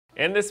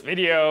In this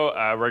video,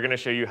 we're going to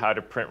show you how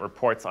to print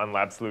reports on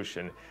Lab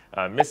Solution.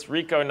 Miss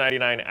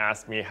Rico99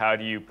 asked me, how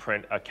do you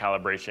print a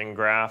calibration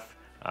graph?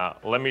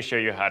 Let me show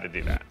you how to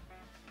do that.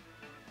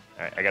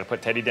 All right, I got to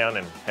put Teddy down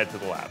and head to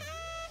the lab.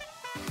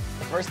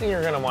 The first thing you're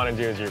going to want to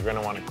do is you're going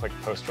to want to click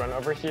Post Run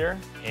over here.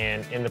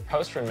 And in the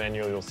Post Run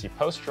menu, you'll see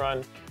Post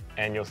Run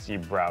and you'll see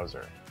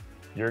Browser.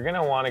 You're going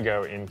to want to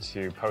go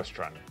into Post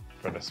Run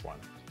for this one.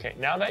 Okay,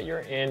 now that you're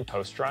in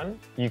Post Run,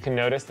 you can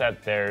notice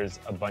that there's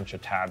a bunch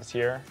of tabs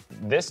here.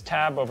 This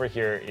tab over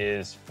here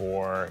is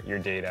for your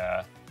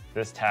data.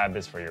 This tab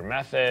is for your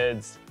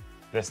methods.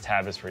 This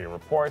tab is for your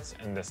reports,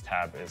 and this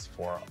tab is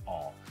for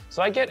all.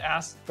 So I get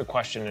asked the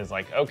question is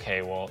like,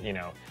 okay, well,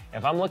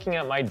 if I'm looking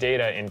at my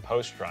data in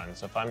Post Run,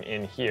 so if I'm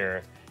in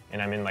here and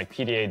I'm in like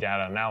PDA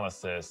data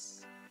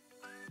analysis,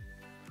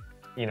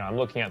 I'm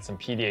looking at some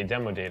PDA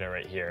demo data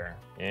right here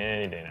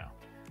any day now.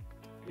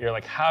 You're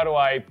like, how do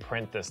I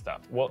print this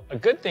stuff? Well, a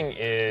good thing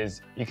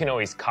is you can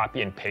always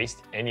copy and paste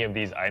any of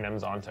these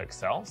items onto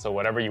Excel. So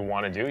whatever you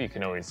want to do, you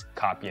can always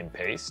copy and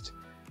paste.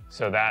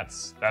 So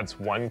that's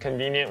one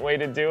convenient way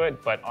to do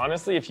it. But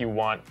honestly, if you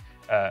want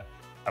a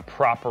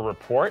proper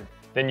report,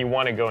 then you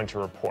want to go into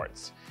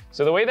reports.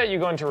 So the way that you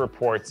go into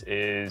reports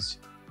is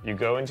you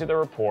go into the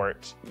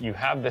report, you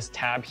have this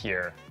tab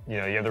here, you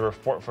have the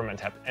report format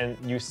tab, and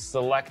you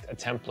select a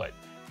template.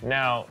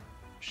 Now,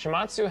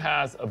 Shimadzu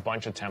has a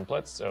bunch of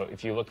templates. So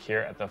if you look here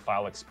at the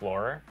File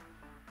Explorer,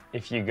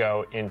 if you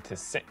go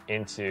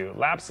into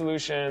Lab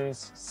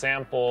Solutions,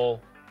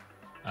 Sample,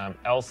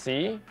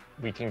 LC,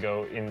 we can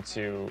go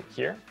into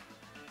here.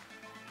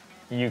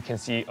 You can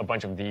see a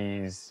bunch of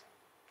these,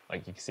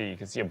 like you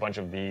can see a bunch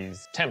of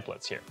these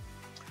templates here.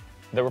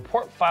 The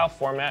report file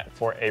format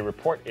for a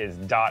report is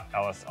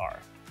 .lsr.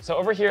 So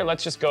over here,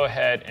 let's just go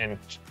ahead and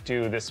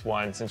do this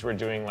one since we're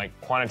doing like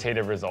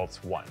quantitative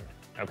results 1,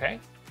 okay?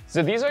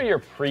 So these are your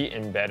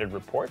pre-embedded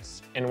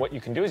reports, and what you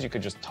can do is you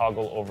could just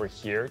toggle over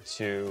here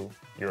to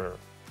your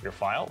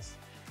files,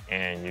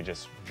 and you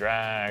just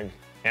drag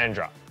and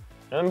drop.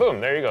 And then boom,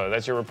 there you go,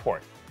 that's your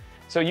report.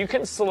 So you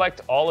can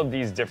select all of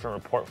these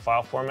different report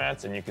file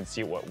formats and you can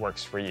see what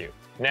works for you.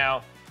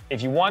 Now,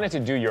 if you wanted to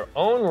do your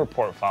own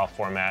report file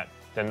format,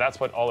 then that's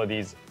what all of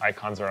these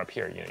icons are up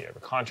here. You have a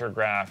contour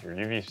graph, your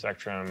UV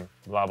spectrum,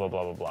 blah, blah,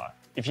 blah, blah, blah.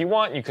 If you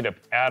want, you could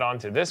add on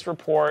to this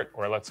report,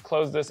 or let's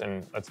close this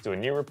and let's do a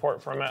new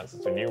report format. So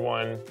let's do a new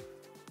one,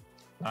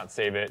 not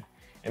save it.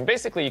 And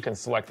basically you can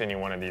select any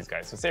one of these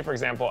guys. So say for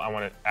example, I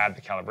want to add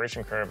the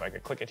calibration curve. I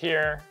could click it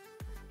here.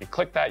 You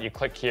click that, you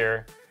click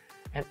here.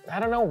 And I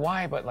don't know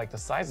why, but like the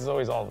size is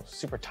always all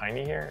super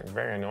tiny here. It's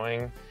very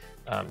annoying.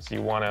 So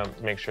you want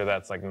to make sure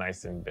that's like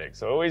nice and big.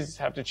 So always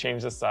have to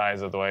change the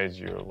size, otherwise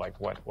you're like,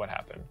 what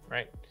happened,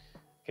 right?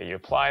 Okay, you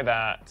apply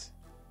that,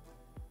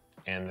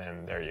 and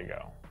then there you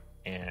go.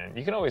 And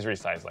you can always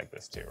resize like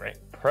this too, right?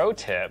 Pro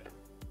tip,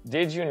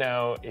 did you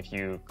know if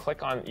you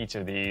click on each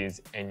of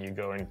these and you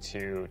go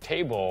into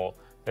table,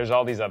 there's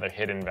all these other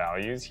hidden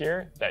values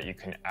here that you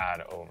can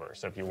add over.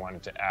 So if you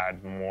wanted to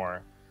add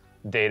more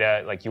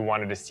data, like you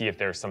wanted to see if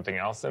there's something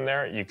else in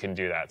there, you can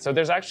do that. So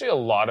there's actually a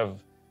lot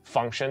of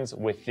functions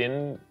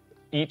within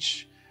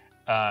each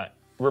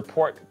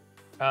report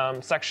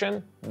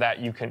section that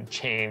you can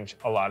change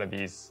a lot of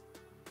these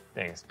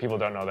things. People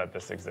don't know that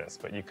this exists,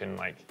 but you can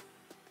like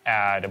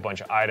add a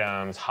bunch of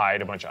items,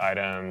 hide a bunch of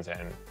items,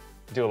 and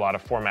do a lot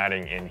of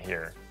formatting in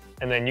here.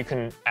 And then you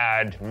can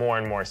add more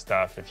and more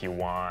stuff if you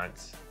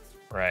want,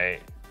 right?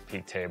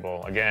 Peak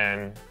table,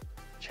 again,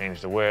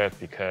 change the width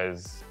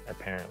because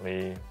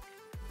apparently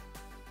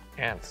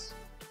ants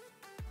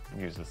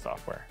use the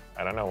software.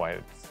 I don't know why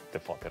it's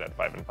defaulted at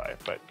 5 and 5,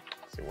 but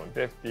say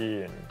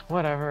 150 and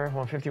whatever,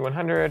 150,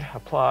 100,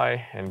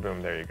 apply, and boom,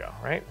 there you go,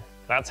 right?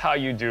 That's how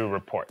you do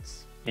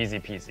reports. Easy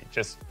peasy.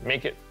 Just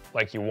make it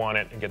like you want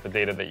it and get the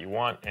data that you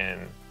want,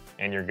 and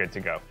you're good to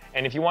go.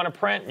 And if you want to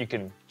print, you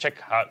can check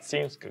how it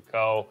seems. You could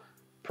go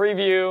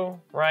preview,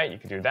 right? You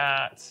could do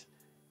that.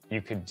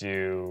 You could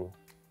do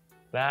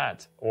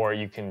that, or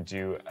you can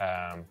do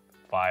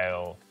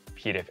file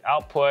PDF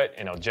output,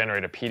 and it'll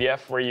generate a PDF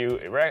for you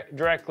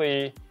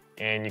directly.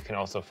 And you can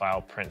also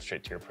file print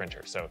straight to your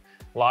printer. So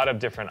a lot of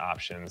different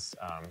options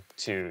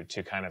to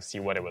kind of see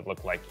what it would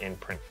look like in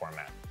print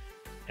format.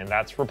 And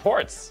that's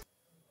reports.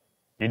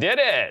 You did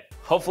it!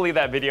 Hopefully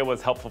that video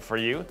was helpful for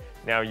you.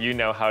 Now you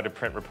know how to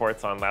print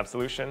reports on Lab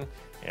Solution,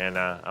 and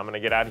I'm gonna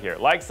get out of here.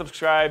 Like,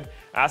 subscribe,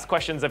 ask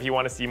questions if you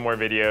want to see more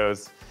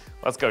videos.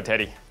 Let's go,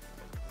 Teddy.